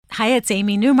Hi, it's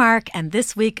Amy Newmark, and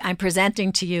this week I'm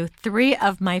presenting to you 3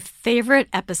 of my favorite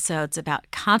episodes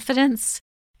about confidence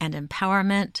and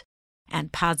empowerment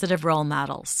and positive role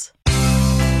models.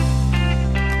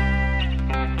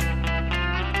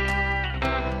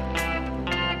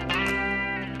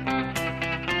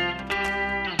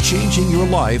 Changing your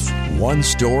life one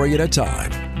story at a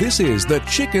time. This is the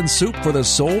Chicken Soup for the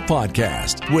Soul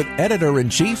podcast with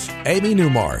Editor-in-Chief Amy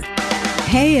Newmark.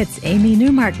 Hey, it's Amy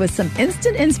Newmark with some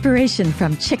instant inspiration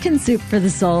from Chicken Soup for the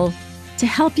Soul to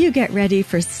help you get ready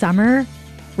for summer,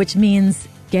 which means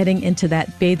getting into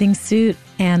that bathing suit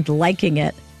and liking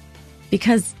it.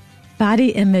 Because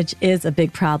body image is a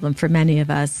big problem for many of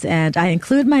us, and I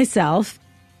include myself.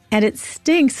 And it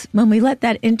stinks when we let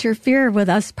that interfere with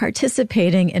us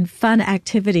participating in fun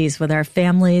activities with our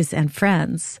families and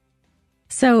friends.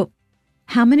 So,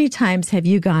 how many times have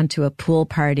you gone to a pool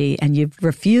party and you've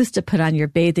refused to put on your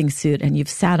bathing suit and you've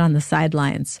sat on the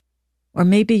sidelines? Or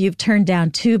maybe you've turned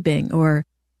down tubing or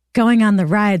going on the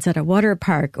rides at a water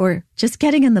park or just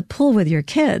getting in the pool with your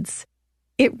kids.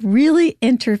 It really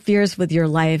interferes with your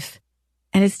life,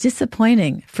 and it's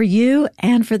disappointing for you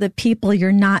and for the people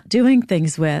you're not doing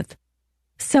things with.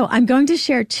 So I'm going to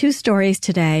share 2 stories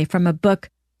today from a book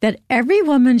that every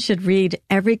woman should read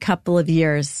every couple of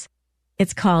years.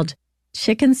 It's called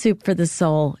Chicken Soup for the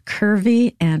Soul,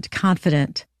 Curvy and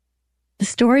Confident. The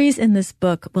stories in this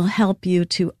book will help you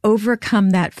to overcome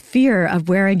that fear of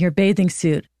wearing your bathing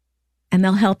suit, and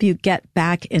they'll help you get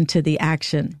back into the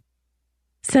action.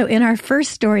 So in our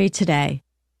first story today,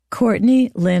 Courtney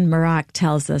Lynn Maroc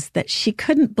tells us that she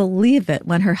couldn't believe it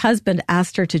when her husband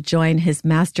asked her to join his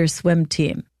master swim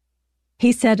team.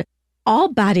 He said all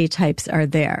body types are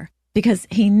there because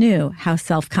he knew how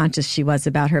self-conscious she was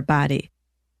about her body.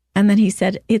 And then he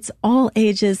said, it's all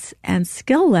ages and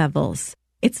skill levels.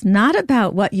 It's not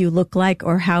about what you look like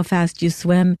or how fast you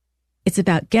swim. It's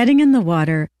about getting in the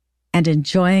water and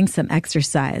enjoying some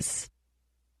exercise.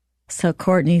 So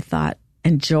Courtney thought,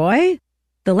 enjoy?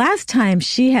 The last time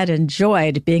she had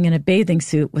enjoyed being in a bathing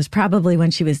suit was probably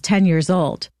when she was 10 years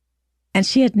old. And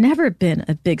she had never been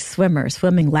a big swimmer,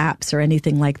 swimming laps or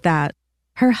anything like that.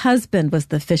 Her husband was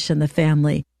the fish in the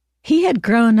family. He had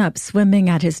grown up swimming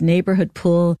at his neighborhood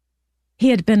pool. He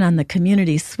had been on the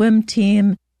community swim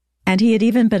team, and he had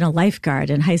even been a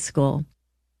lifeguard in high school.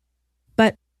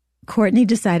 But Courtney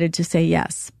decided to say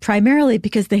yes, primarily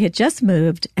because they had just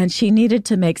moved and she needed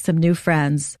to make some new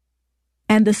friends.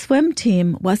 And the swim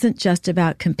team wasn't just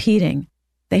about competing.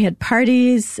 They had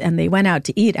parties and they went out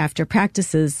to eat after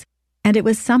practices, and it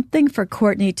was something for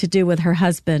Courtney to do with her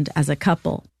husband as a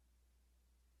couple.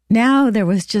 Now there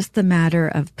was just the matter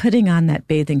of putting on that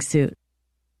bathing suit.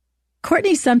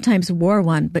 Courtney sometimes wore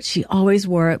one, but she always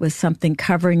wore it with something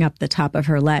covering up the top of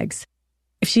her legs.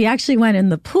 If she actually went in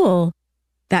the pool,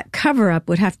 that cover-up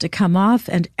would have to come off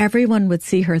and everyone would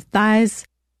see her thighs,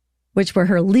 which were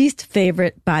her least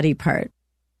favorite body part.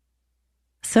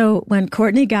 So when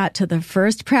Courtney got to the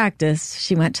first practice,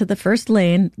 she went to the first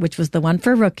lane, which was the one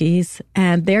for rookies,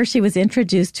 and there she was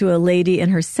introduced to a lady in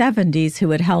her 70s who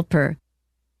would help her.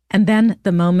 And then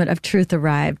the moment of truth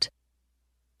arrived.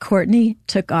 Courtney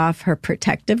took off her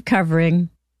protective covering,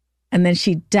 and then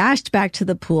she dashed back to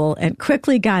the pool and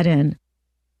quickly got in,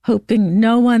 hoping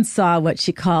no one saw what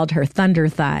she called her thunder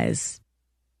thighs.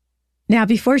 Now,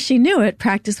 before she knew it,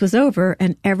 practice was over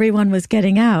and everyone was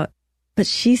getting out, but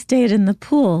she stayed in the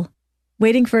pool,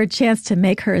 waiting for a chance to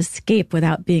make her escape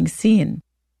without being seen.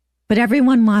 But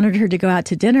everyone wanted her to go out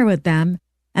to dinner with them,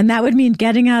 and that would mean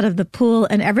getting out of the pool,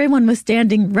 and everyone was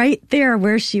standing right there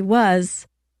where she was.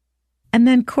 And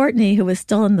then Courtney, who was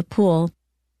still in the pool,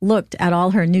 looked at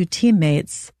all her new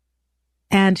teammates,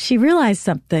 and she realized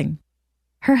something.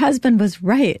 Her husband was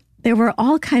right. There were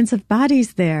all kinds of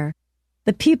bodies there.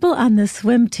 The people on the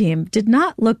swim team did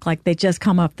not look like they just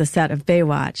come off the set of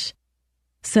Baywatch.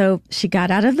 So she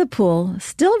got out of the pool,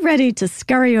 still ready to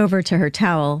scurry over to her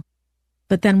towel.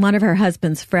 But then one of her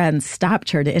husband's friends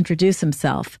stopped her to introduce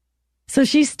himself. So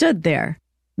she stood there,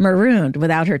 marooned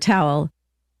without her towel,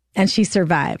 and she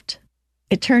survived.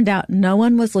 It turned out no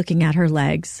one was looking at her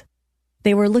legs.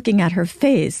 They were looking at her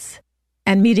face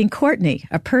and meeting Courtney,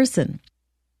 a person.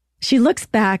 She looks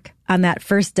back on that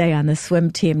first day on the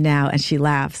swim team now and she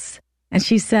laughs. And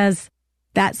she says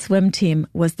that swim team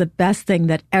was the best thing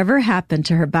that ever happened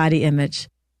to her body image.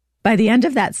 By the end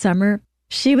of that summer,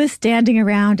 she was standing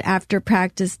around after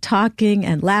practice talking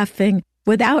and laughing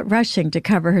without rushing to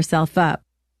cover herself up.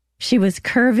 She was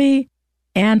curvy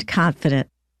and confident,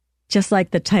 just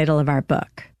like the title of our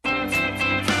book.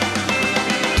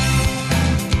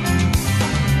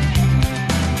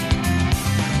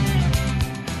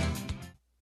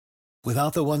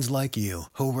 Without the ones like you,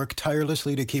 who work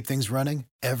tirelessly to keep things running,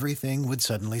 everything would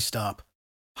suddenly stop.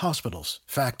 Hospitals,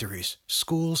 factories,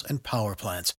 schools, and power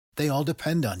plants, they all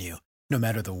depend on you. No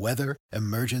matter the weather,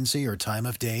 emergency, or time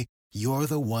of day, you're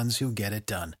the ones who get it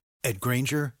done. At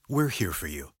Grainger, we're here for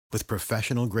you with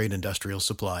professional-grade industrial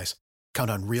supplies. Count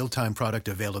on real-time product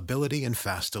availability and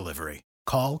fast delivery.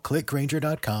 Call, click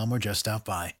Grainger.com, or just stop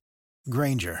by.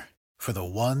 Grainger, for the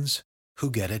ones who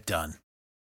get it done.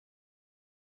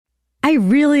 I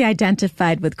really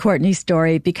identified with Courtney's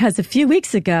story because a few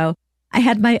weeks ago, I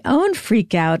had my own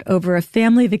freak out over a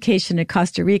family vacation in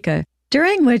Costa Rica,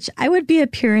 during which I would be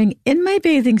appearing in my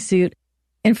bathing suit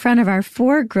in front of our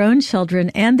 4 grown children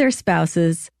and their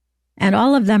spouses, and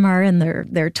all of them are in their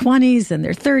 20s and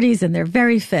their 30s, and they're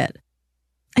very fit.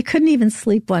 I couldn't even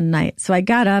sleep one night, so I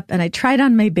got up and I tried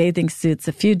on my bathing suits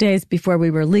a few days before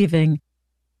we were leaving,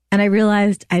 and I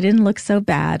realized I didn't look so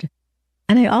bad.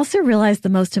 And I also realized the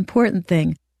most important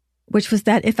thing, which was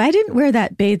that if I didn't wear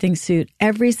that bathing suit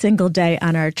every single day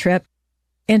on our trip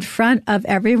in front of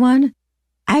everyone,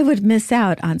 I would miss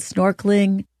out on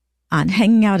snorkeling, on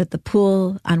hanging out at the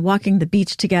pool, on walking the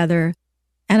beach together,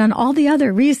 and on all the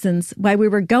other reasons why we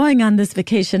were going on this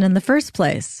vacation in the first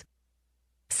place.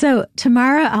 So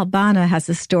Tamara Albana has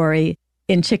a story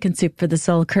in Chicken Soup for the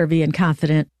Soul, Curvy and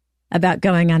Confident about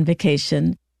going on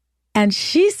vacation. And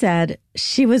she said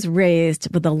she was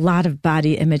raised with a lot of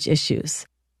body image issues,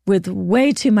 with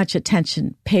way too much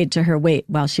attention paid to her weight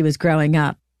while she was growing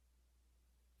up.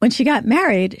 When she got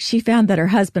married, she found that her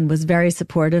husband was very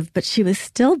supportive, but she was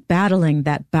still battling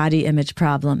that body image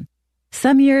problem.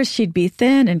 Some years she'd be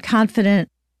thin and confident,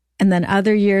 and then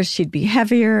other years she'd be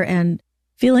heavier and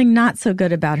feeling not so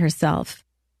good about herself.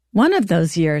 One of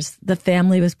those years, the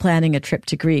family was planning a trip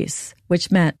to Greece, which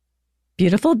meant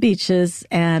beautiful beaches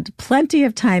and plenty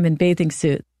of time in bathing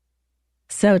suits.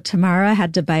 So Tamara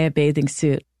had to buy a bathing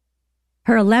suit.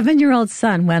 Her 11-year-old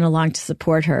son went along to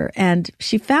support her, and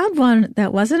she found one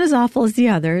that wasn't as awful as the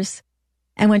others.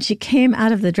 And when she came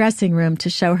out of the dressing room to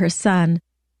show her son,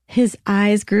 his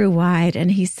eyes grew wide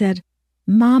and he said,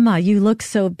 "Mama, you look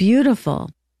so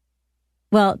beautiful."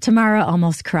 Well, Tamara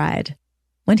almost cried.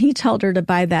 When he told her to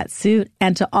buy that suit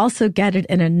and to also get it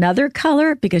in another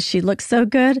color because she looked so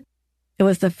good, it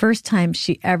was the first time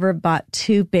she ever bought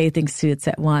 2 bathing suits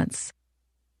at once.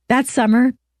 That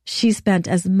summer, she spent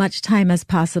as much time as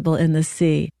possible in the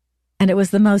sea, and it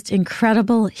was the most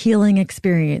incredible healing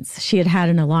experience she had had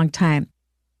in a long time.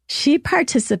 She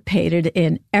participated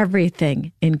in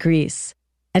everything in Greece,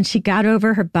 and she got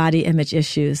over her body image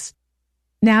issues.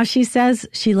 Now she says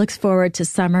she looks forward to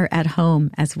summer at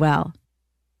home as well.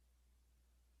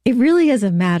 It really is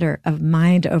a matter of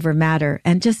mind over matter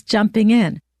and just jumping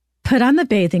in. Put on the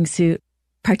bathing suit,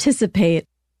 participate,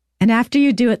 and after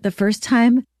you do it the first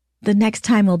time, the next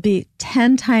time will be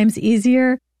 10 times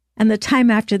easier, and the time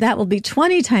after that will be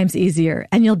 20 times easier,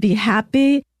 and you'll be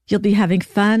happy, you'll be having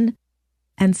fun,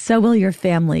 and so will your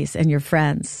families and your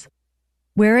friends.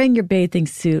 Wearing your bathing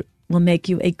suit will make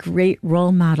you a great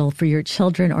role model for your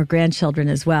children or grandchildren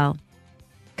as well.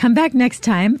 Come back next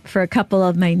time for a couple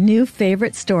of my new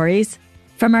favorite stories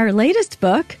from our latest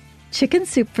book, Chicken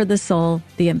Soup for the Soul,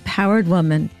 The Empowered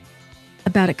Woman,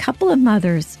 about a couple of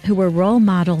mothers who were role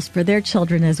models for their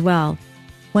children as well,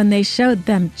 when they showed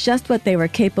them just what they were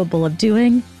capable of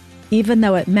doing, even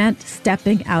though it meant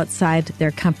stepping outside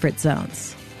their comfort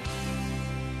zones.